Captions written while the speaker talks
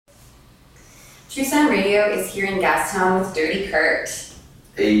True Sound Radio is here in Gastown with Dirty Kurt.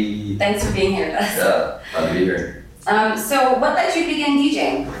 Hey. Thanks for being here with us. Yeah, glad to be here. So what led you to begin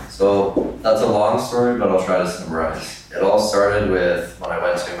DJing? So that's a long story, but I'll try to summarize. It all started with when I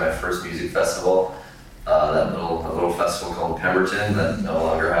went to my first music festival, that little festival called Pemberton that no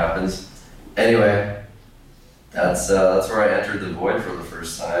longer happens. Anyway, that's where I entered the Void for the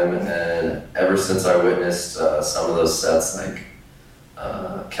first time, and ever since I witnessed some of those sets like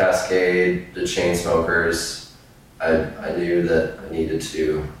Cascade, the Chainsmokers, I knew that I needed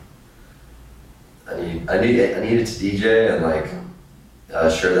to DJ and like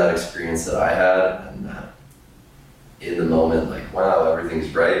share that experience that I had, and in the moment, like, wow,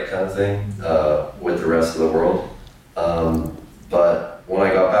 everything's right kind of thing with the rest of the world. But when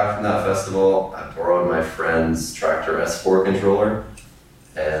I got back from that festival, I borrowed my friend's Traktor S4 controller,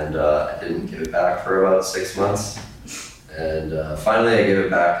 and I didn't give it back for about 6 months. And finally I gave it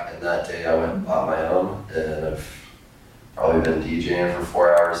back, and that day I went and bought my own, and I've probably been DJing for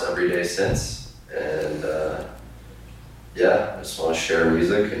 4 hours every day since. And yeah, I just want to share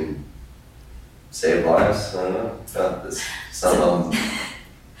music and save lives. I don't know. It's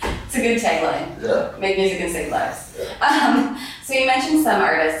a good tagline. Yeah. Make music and save lives. Yeah. So you mentioned some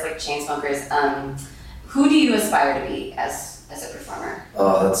artists like Chainsmokers. Who do you aspire to be as a performer?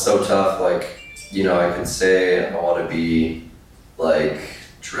 Oh, that's so tough. Like, you know, I could say I want to be like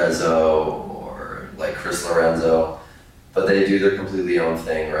Drezzo or like Chris Lorenzo, but they do their completely own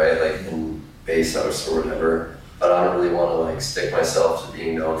thing, right? Like in bass house or whatever. But I don't really want to like stick myself to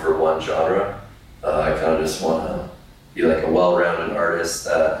being known for one genre. I kind of just want to be like a well-rounded artist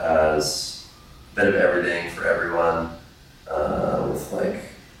that has a bit of everything for everyone, with like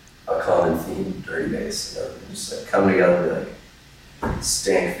a common theme, dirty bass, and everything. Just like come together, like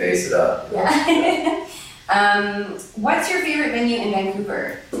stank face it up. Yeah. What's your favorite venue in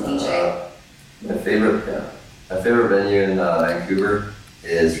Vancouver to DJ? My favorite venue in Vancouver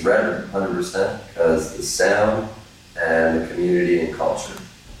is Red 100%, because the sound and the community and culture.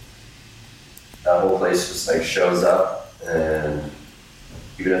 That whole place just like shows up, and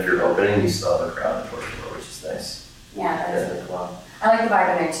even if you're opening, you still have a crowd to work for, which is nice. Yeah, that is really cool. I like the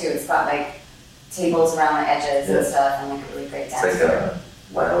vibe in there too. It's got like tables around the edges and stuff, and like a really great dance. It's like a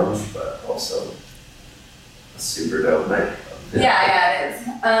lounge, but also a super dope night. Yeah, it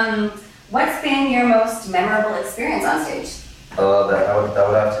is. What's been your most memorable experience on stage? That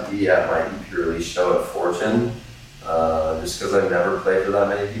would have to be at my EP release show at Fortune, just because I've never played for that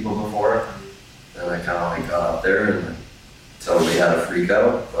many people before, and I kind of like got up there and totally had a freak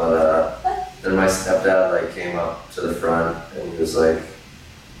out. But then my stepdad like came up to the front and he was like,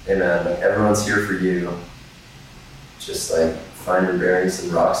 "Hey man, like everyone's here for you. Just like find your bearings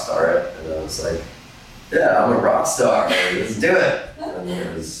and rock star it." And I was like, "Yeah, I'm a rock star. Let's do it." And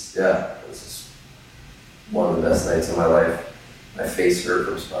it was just one of the best nights of my life. My face hurt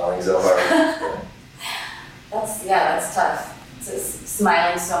from smiling so hard. That's tough. It's just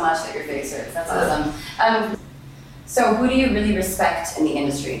smiling so much that your face hurts. That's awesome. So who do you really respect in the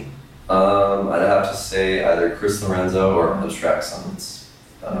industry? I'd have to say either Chris Lorenzo or Abstract Sonnets.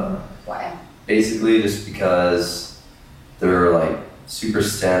 Why? Basically just because they're like super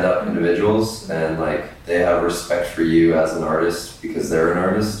stand-up individuals, and like they have respect for you as an artist because they're an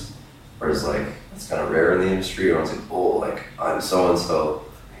artist, whereas like it's kind of rare in the industry. Everyone's like, "Oh, like I'm so-and-so,"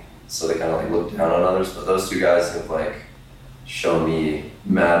 so they kind of like look down on others. But those two guys have like shown me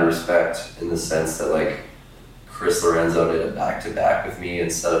mad respect in the sense that like Chris Lorenzo did a back-to-back with me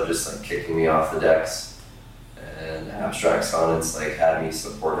instead of just like kicking me off the decks, and Abstract Sonnets like had me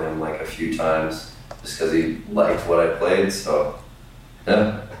support him like a few times just because he liked what I played. So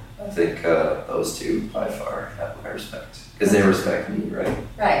yeah, I think those two by far have my respect because they respect me, right?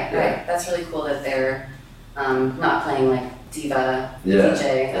 Right. That's really cool that they're not playing like diva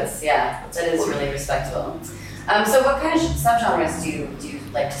DJ. That is really respectable. So what kind of subgenres do you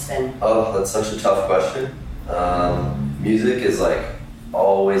like to spin? Oh, that's such a tough question. Music is like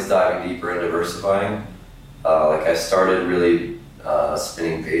always diving deeper and diversifying. Like I started really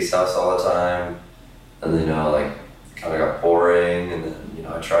spinning bass house all the time, and then like kind of got boring, and then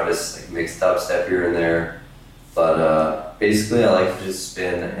I tried to like mix dubstep here and there. But basically I like to just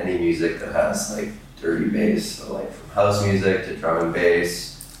spin any music that has like dirty bass. So like from house music to drum and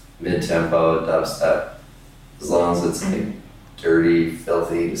bass, mid-tempo, dubstep. As long as it's like dirty,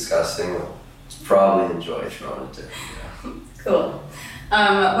 filthy, disgusting, I'll probably enjoy throwing it to. Cool.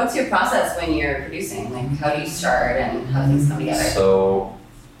 What's your process when you're producing? Like how do you start and how do things come together? So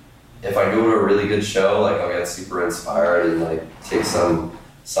if I go to a really good show, like I'll get super inspired and like take some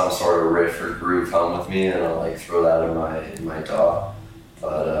sort of riff or groove home with me, and I'll like throw that in my DAW.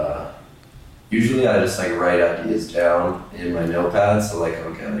 But Usually I just like write ideas down in my notepad, so like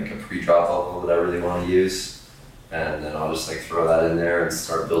I'll get like a pre-drop vocal, whatever they want to use, and then I'll just like throw that in there and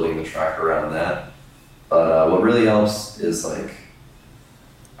start building the track around that. But what really helps is like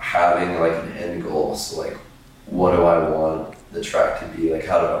having like an end goal. So like, what do I want the track to be? Like,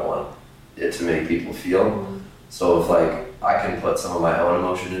 how do I want it to make people feel? So if like I can put some of my own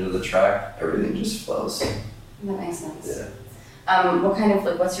emotion into the track, everything just flows. That makes sense. Yeah. What kind of,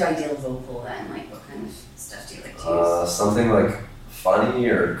 like, what's your ideal vocal then? Like, what kind of stuff do you like to use? Something like funny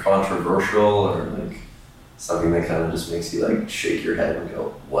or controversial, or like something that kind of just makes you like shake your head and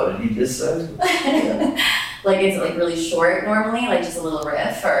go, what did he just say? Yeah. Like, is it like really short normally, like just a little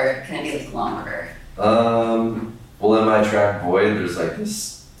riff, or can it be like longer? Well, in my track Void, there's like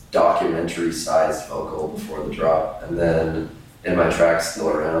this documentary sized vocal before the drop, and then in my track Still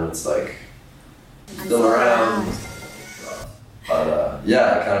Around, it's like Still Around. But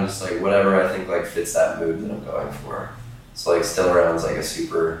yeah, I kind of just like whatever I think like fits that mood that I'm going for. So like Still Around's like a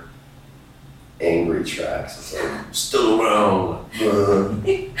super angry track, so it's like Still Around.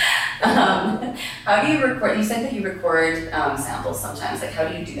 How do you record? You said that you record samples sometimes. Like, how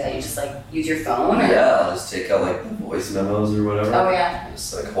do you do that? You just like use your phone? Or? Yeah, I'll just take out like the voice memos or whatever. Oh yeah. And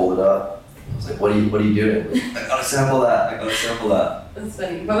just like hold it up. I was like, what are you doing? I gotta sample that. That's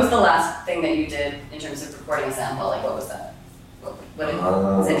funny. What was the last thing that you did in terms of recording a sample? Like, what was that? What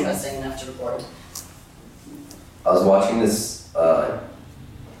was interesting enough to record? I was watching this,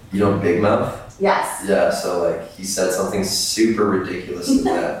 Big Mouth? Yes. Yeah, so like he said something super ridiculous in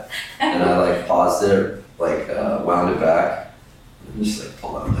that, and I like paused it, like wound it back, and just like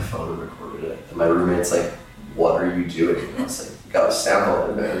pulled out my phone and recorded it. And my roommate's like, "What are you doing?" And I was like, "You gotta sample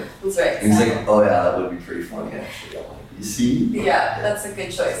it, man." That's right. And he's like, "Oh yeah, that would be pretty funny actually." I'm like, "You see?" Yeah, that's a good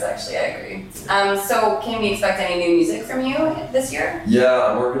choice actually. I agree. So can we expect any new music from you this year?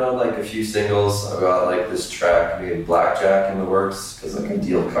 Yeah, I'm working on like a few singles. I've got like this track named Blackjack in the works because like I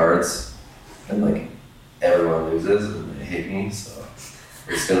deal cards. And like everyone loses and they hate me, so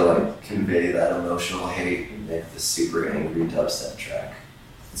it's gonna like convey that emotional hate and make this super angry dubstep track.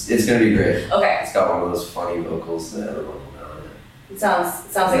 It's gonna be great. Okay. It's got one of those funny vocals that everyone will know in it. It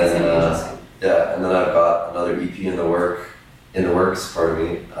sounds like it's gonna be interesting. Yeah, and then I've got another EP in the works, pardon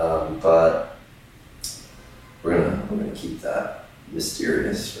me. But we're gonna keep that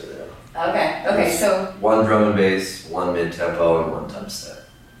mysterious for now. Okay. So one drum and bass, one mid tempo, and one dubstep.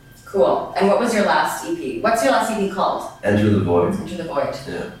 Cool. And what was your last EP? What's your last EP called? Enter the Void. Enter the Void.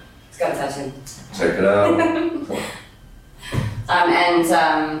 Yeah. It's got a tattoo. Check it out.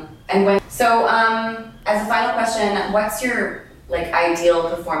 And when as a final question, what's your like ideal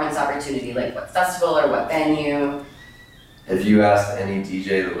performance opportunity? Like what festival or what venue? If you asked any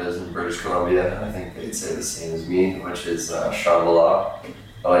DJ that lives in British Columbia, I think they'd say the same as me, which is Shambhala.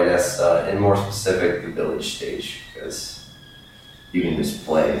 But I guess in more specific, the Village Stage, because you can just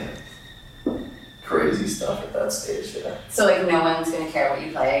play crazy stuff at that stage, yeah. So like no one's gonna care what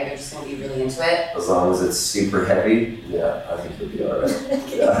you play, they're just gonna be really into it? As long as it's super heavy, yeah, I think you'll be alright.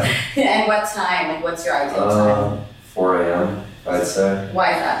 Yeah. And what time? Like what's your ideal time? 4 a.m. I'd say.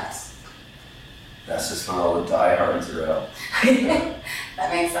 Why is that? That's just when all the diehards are out. That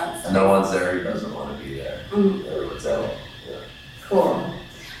makes sense. No one's there who doesn't want to be there. Mm-hmm. Everyone's out. Yeah. Cool.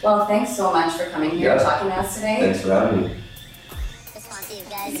 Well, thanks so much for coming here and talking to us today. Thanks for having me. Just want you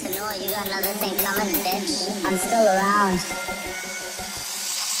guys to know you got another thing coming, bitch. I'm still around.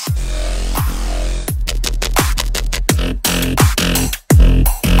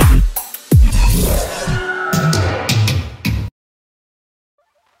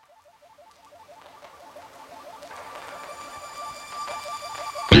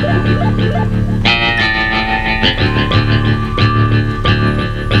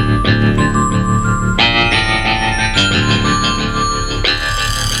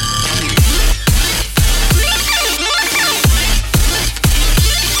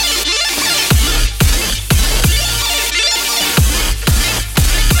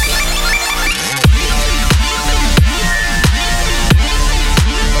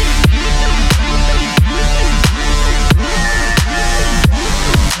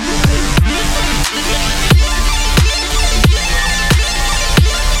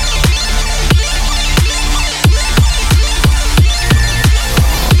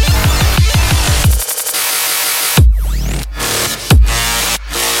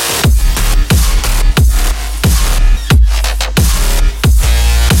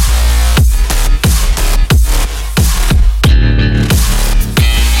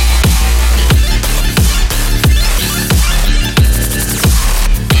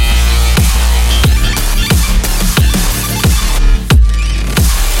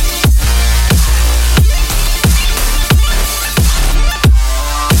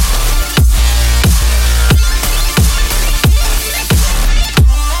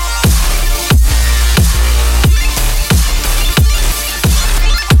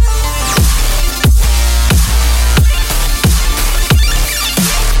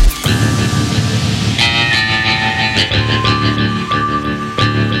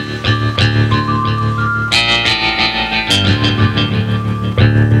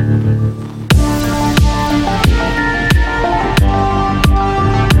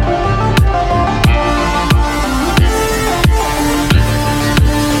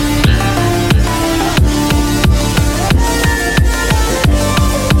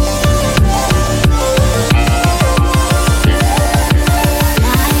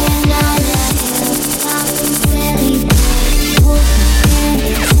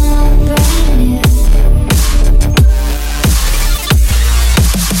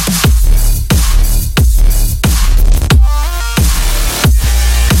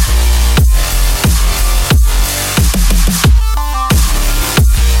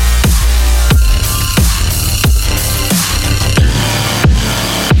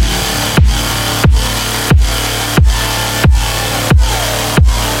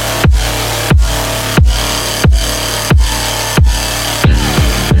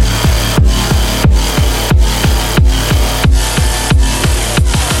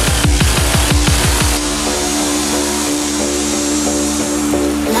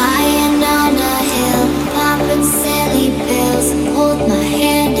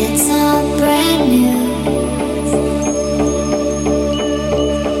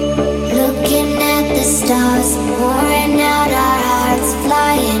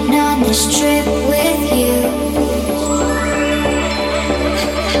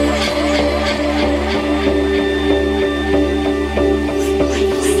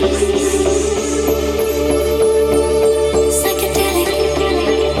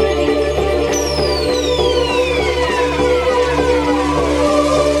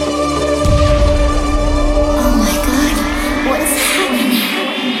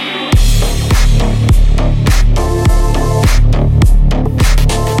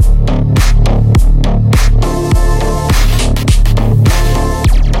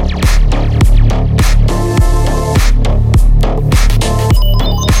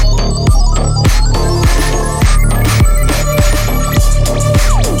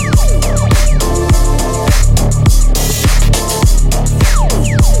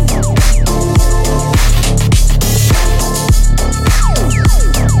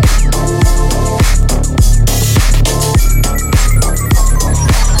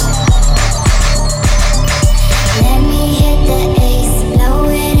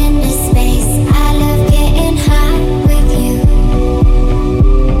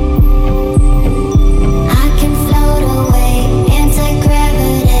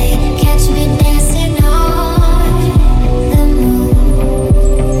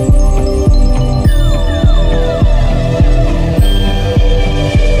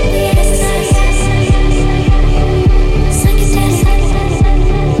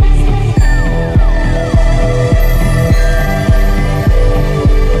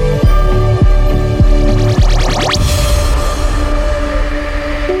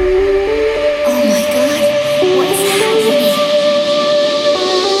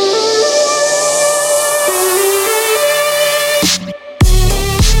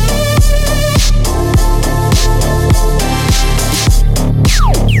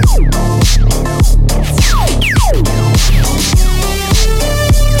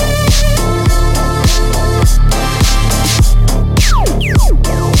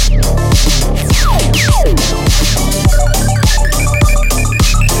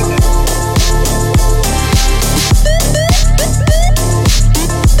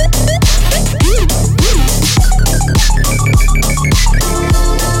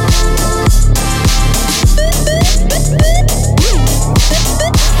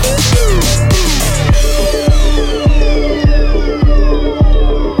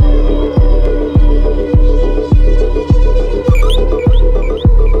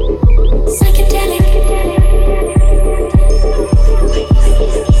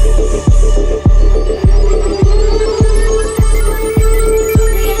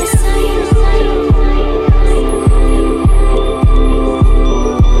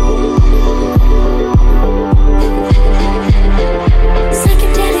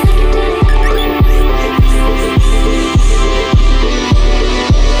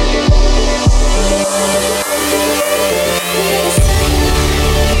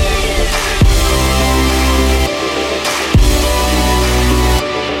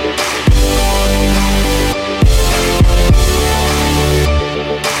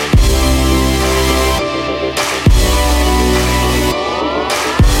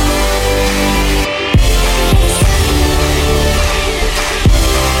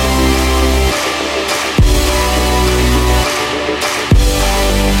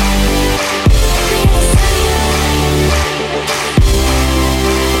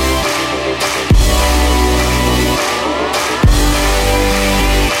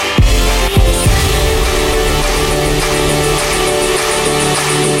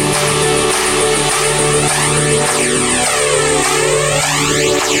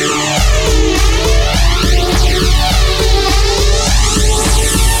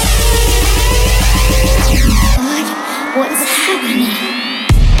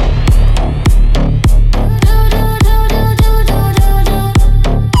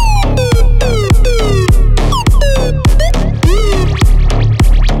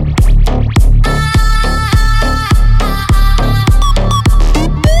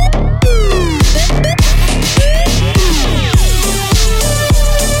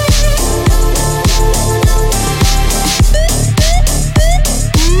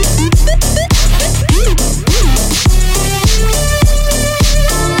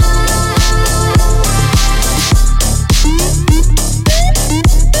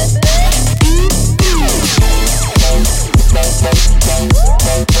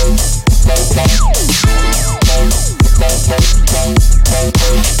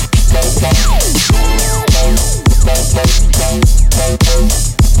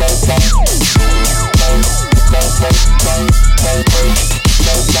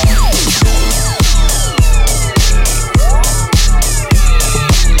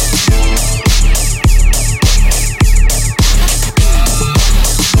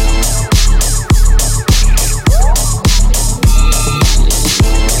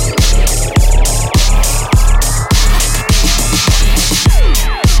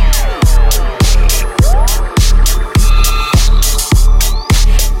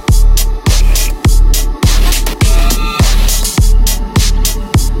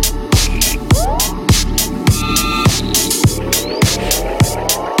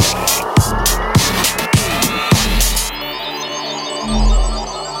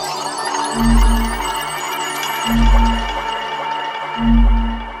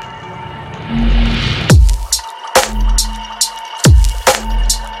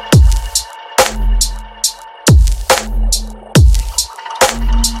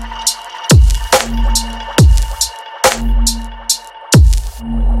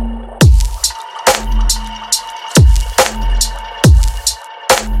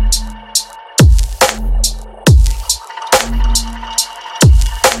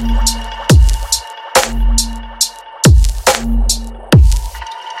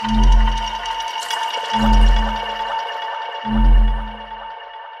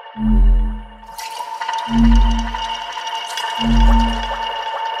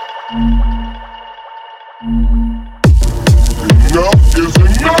 Enough is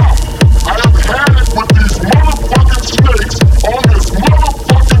enough! I have had it with these motherfucking snakes on this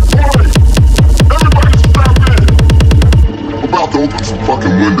motherfucking plane! Everybody strap in! I'm about to open some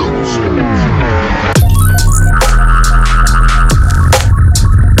fucking windows.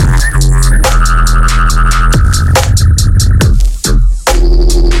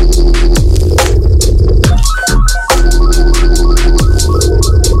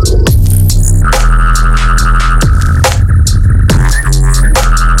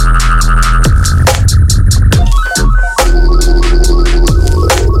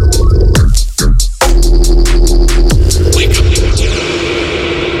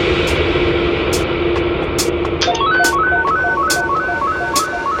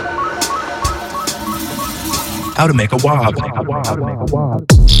 How to make a wob.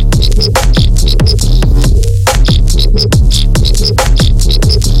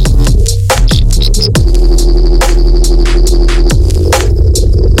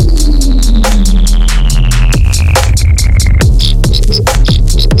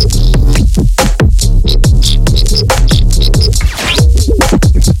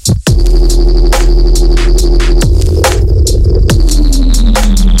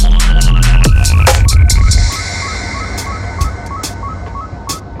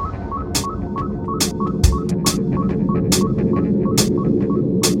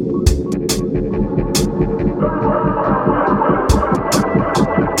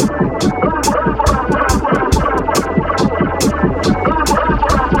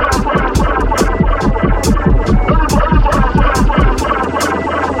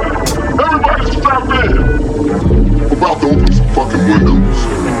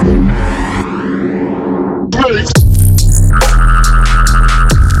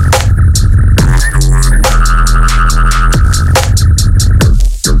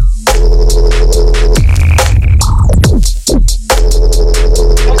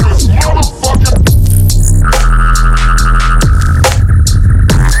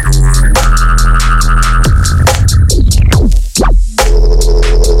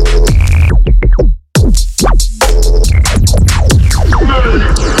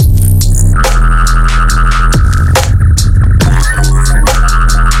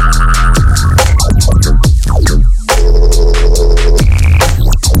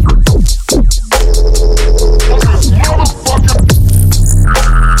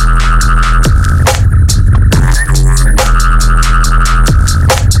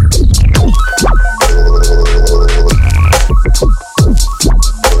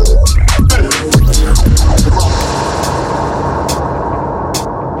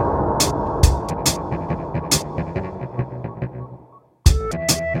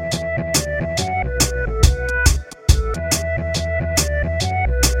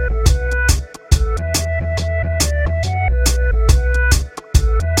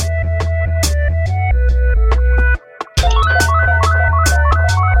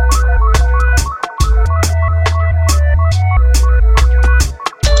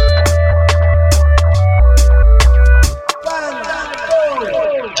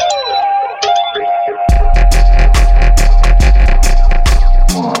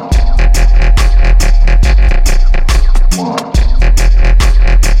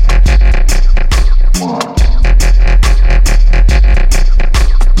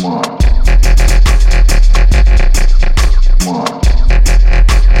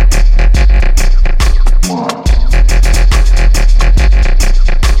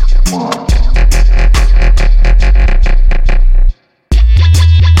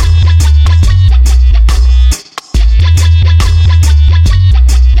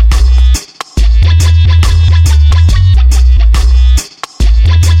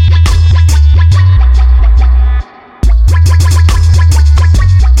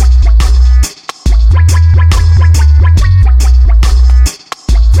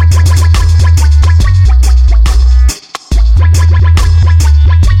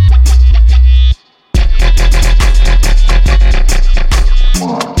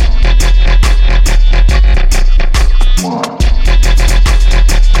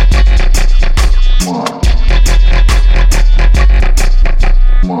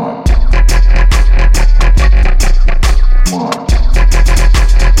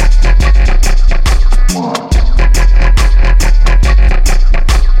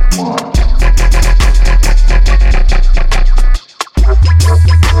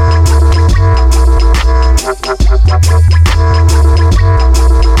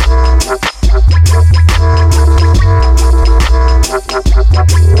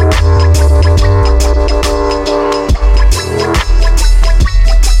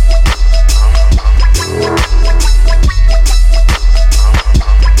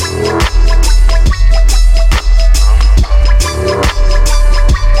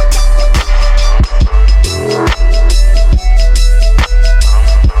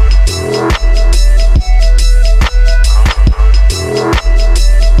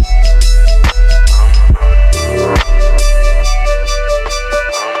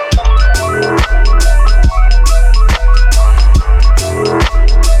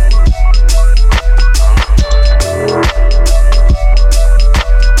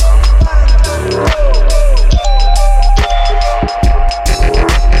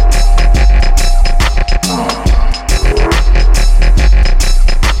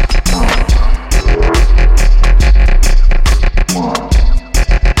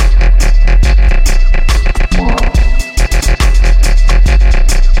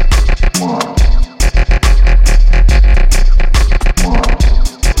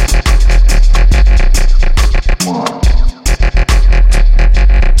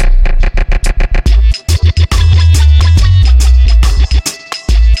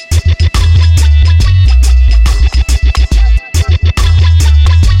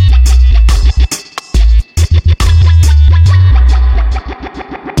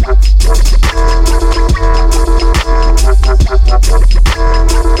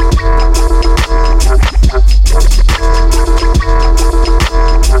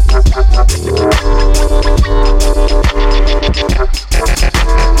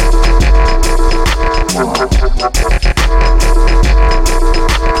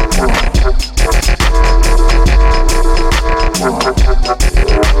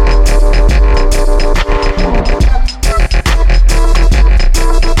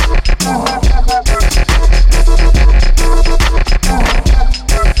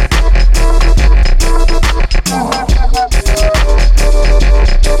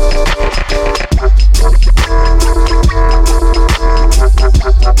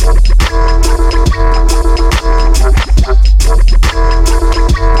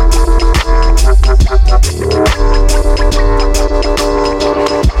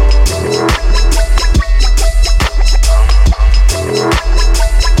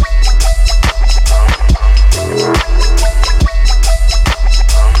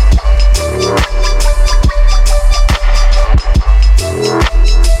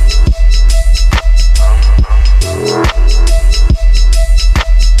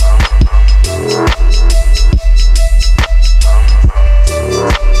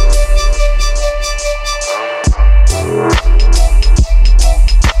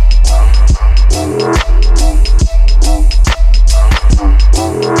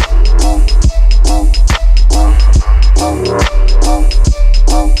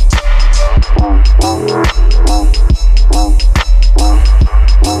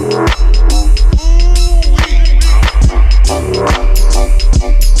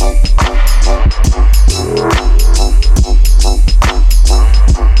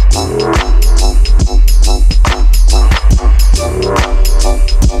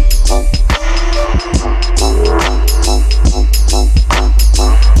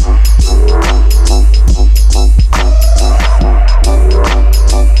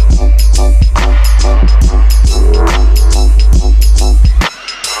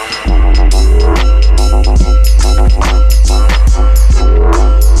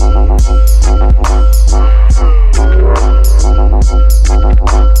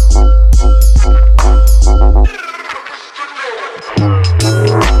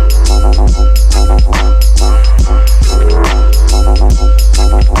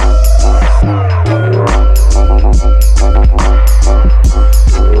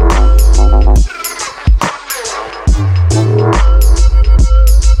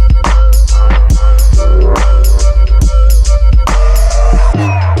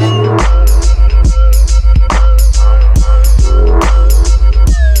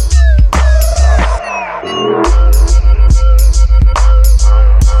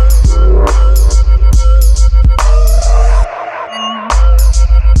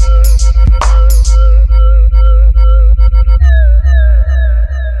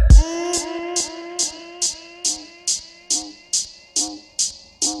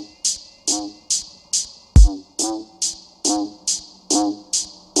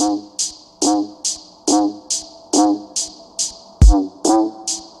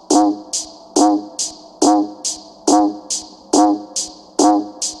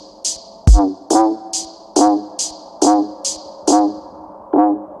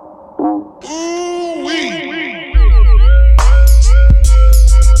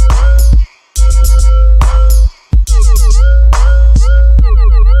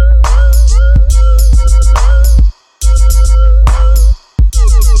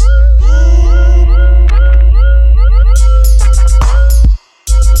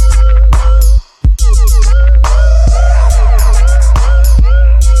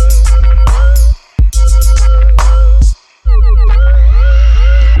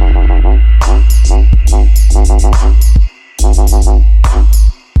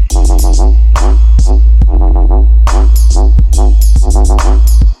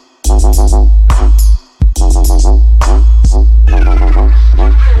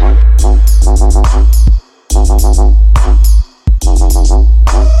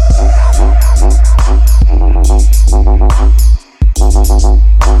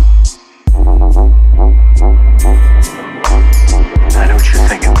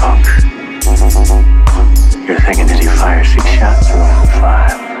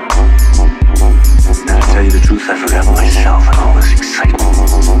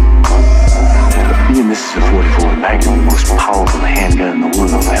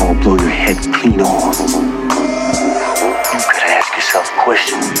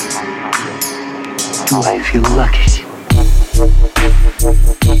 feel lucky.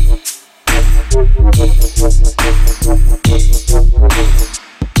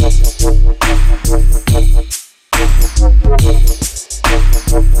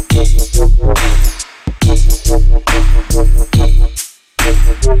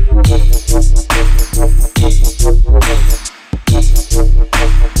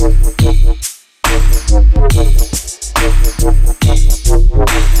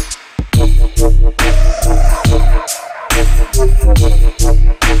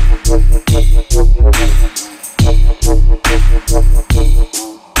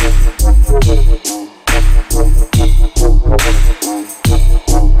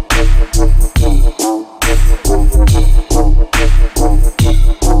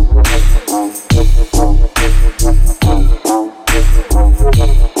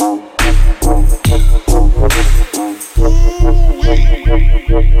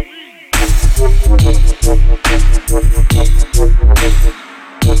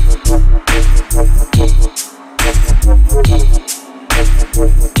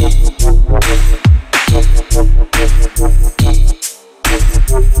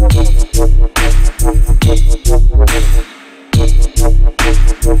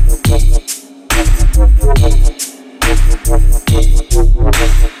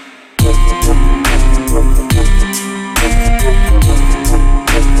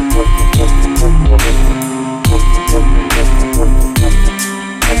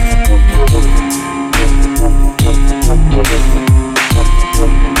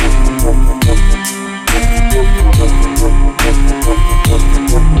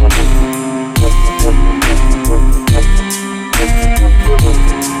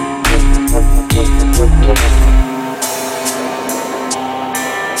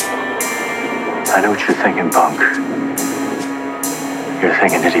 I know what you're thinking, punk. You're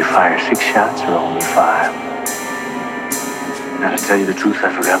thinking, did he fire 6 shots or only 5? Now, to tell you the truth,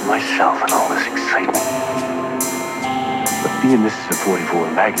 I forgot myself in all this excitement. But being this is a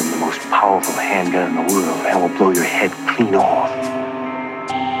 44 Magnum, the most powerful handgun in the world, and will blow your head clean off.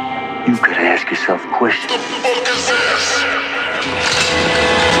 You could ask yourself a question. What the fuck is this?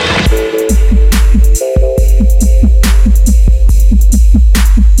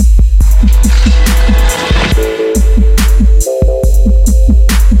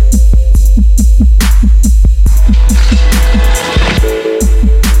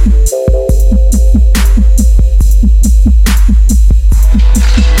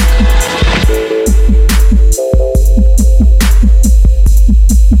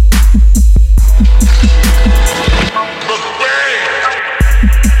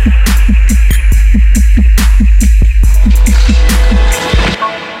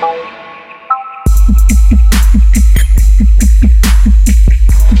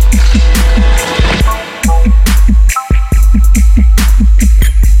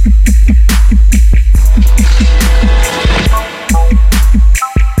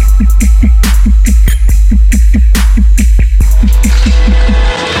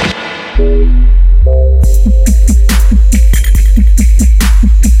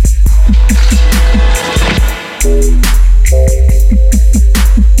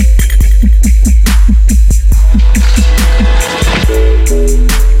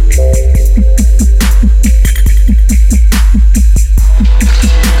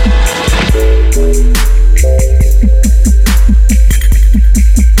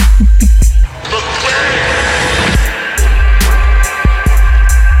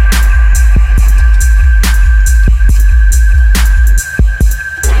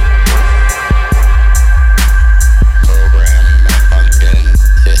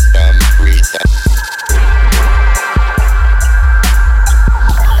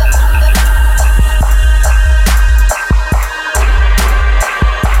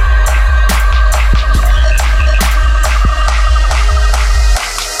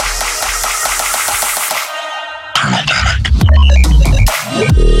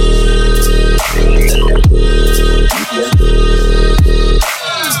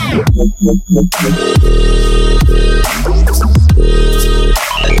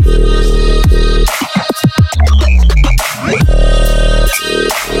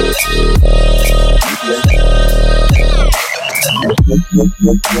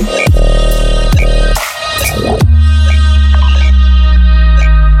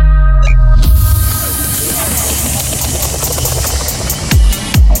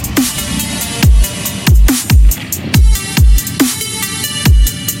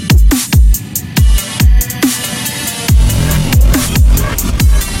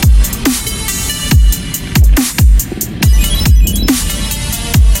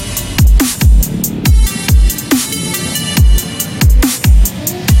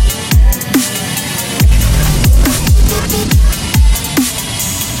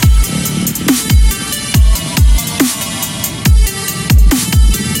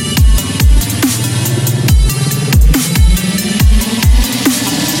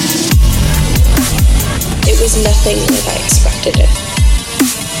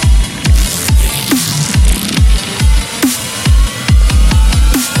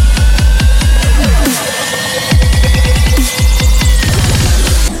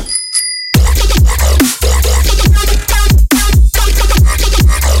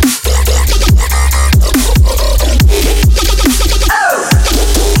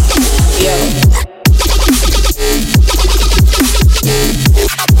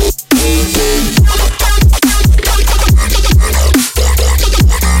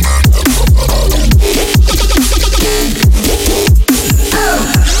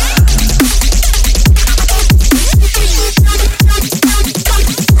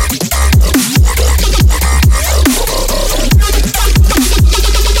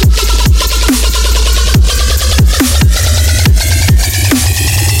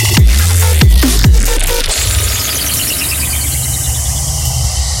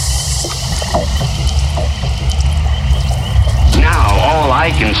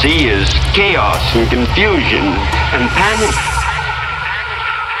 can see is chaos and confusion and panic.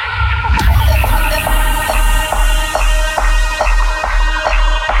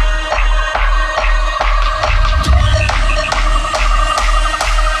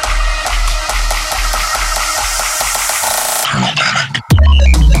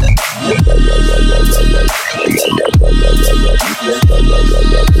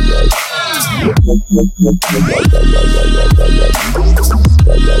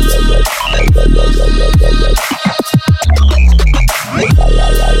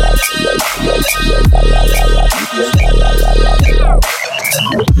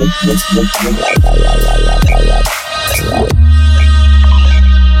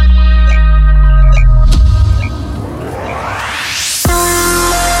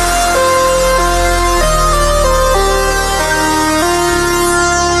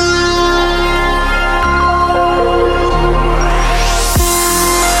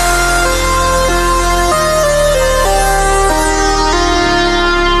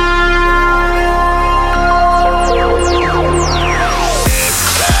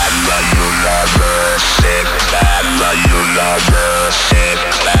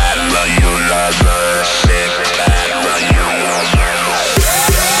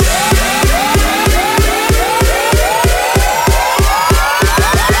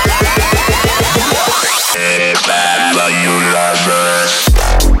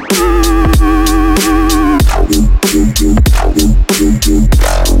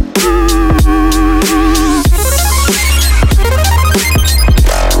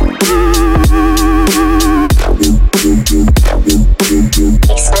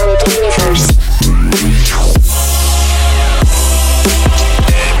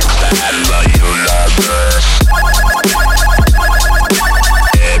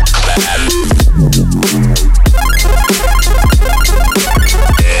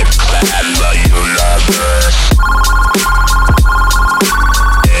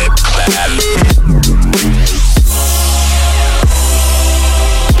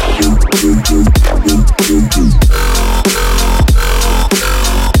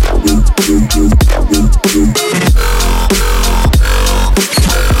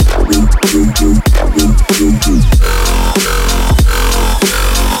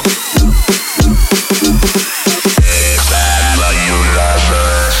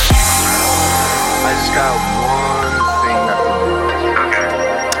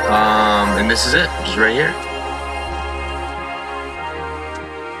 This is it, just right here.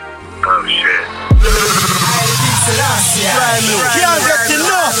 Oh shit. We can't get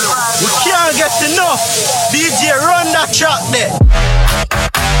enough. We can't get enough. DJ, run that track there.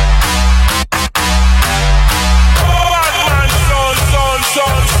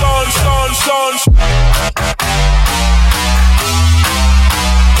 Son.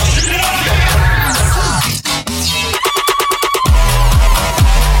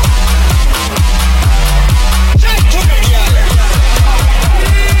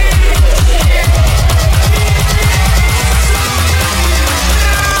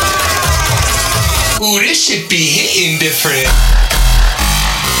 Ooh, this shit be hitting different.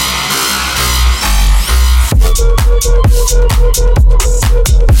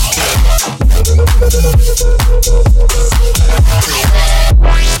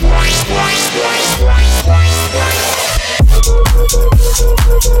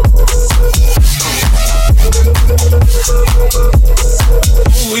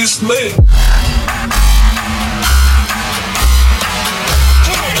 Ooh, it's lit.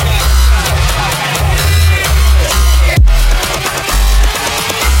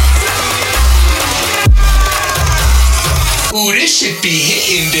 Ooh, this shit be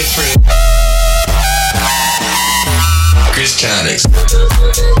hitting different. Chris Tonics.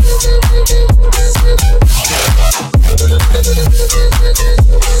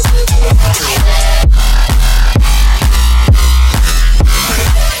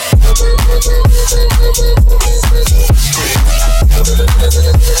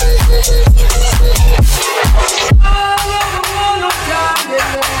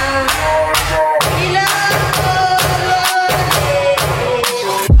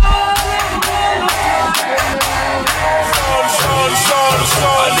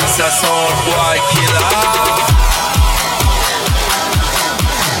 Alisa Sound Boy Killer.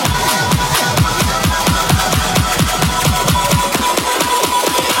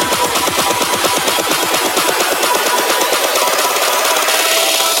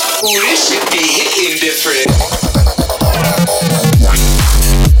 Oh, this shit be hitting different.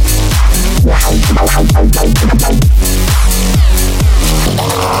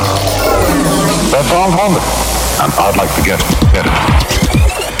 That's all, Holmes. And I'd like to get it.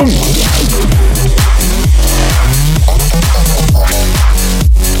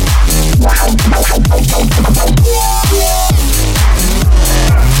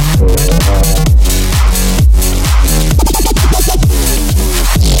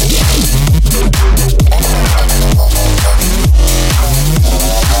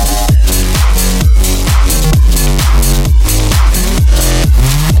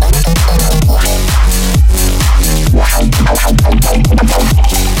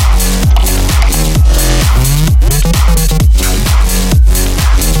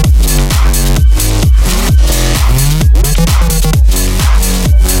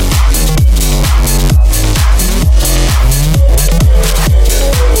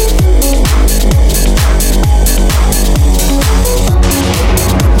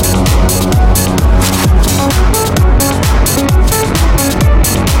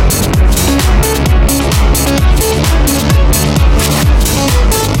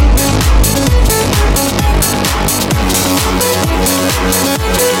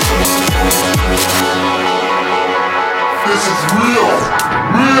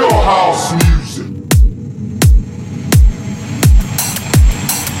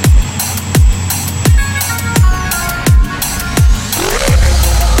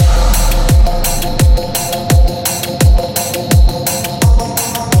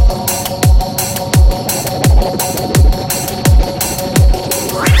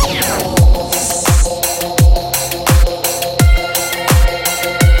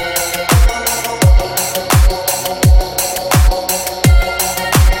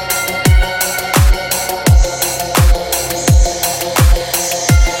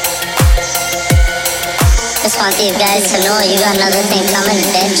 just want these guys to know you got another thing coming,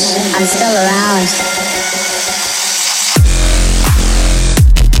 bitch. I'm still around.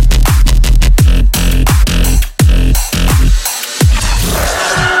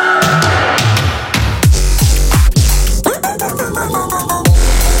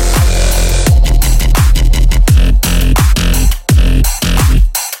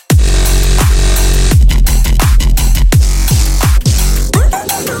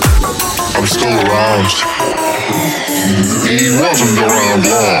 I'm still around. He wasn't around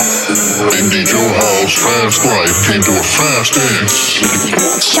long. Indeed, your house fast life came to a fast end.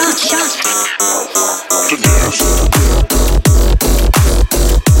 Shot. To death.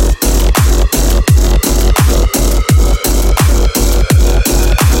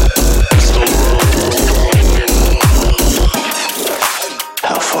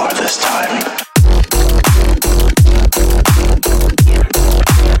 How far this time?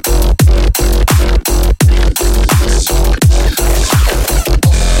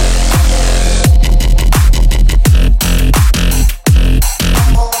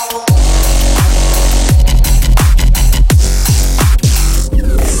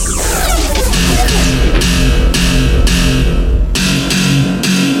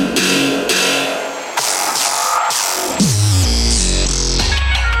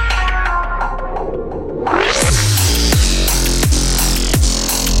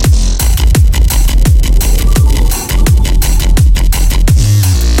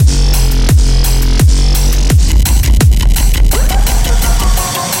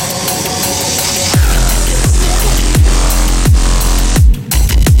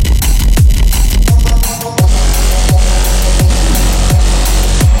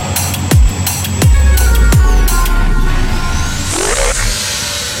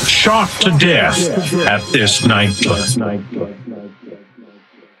 Shot to death at this nightclub.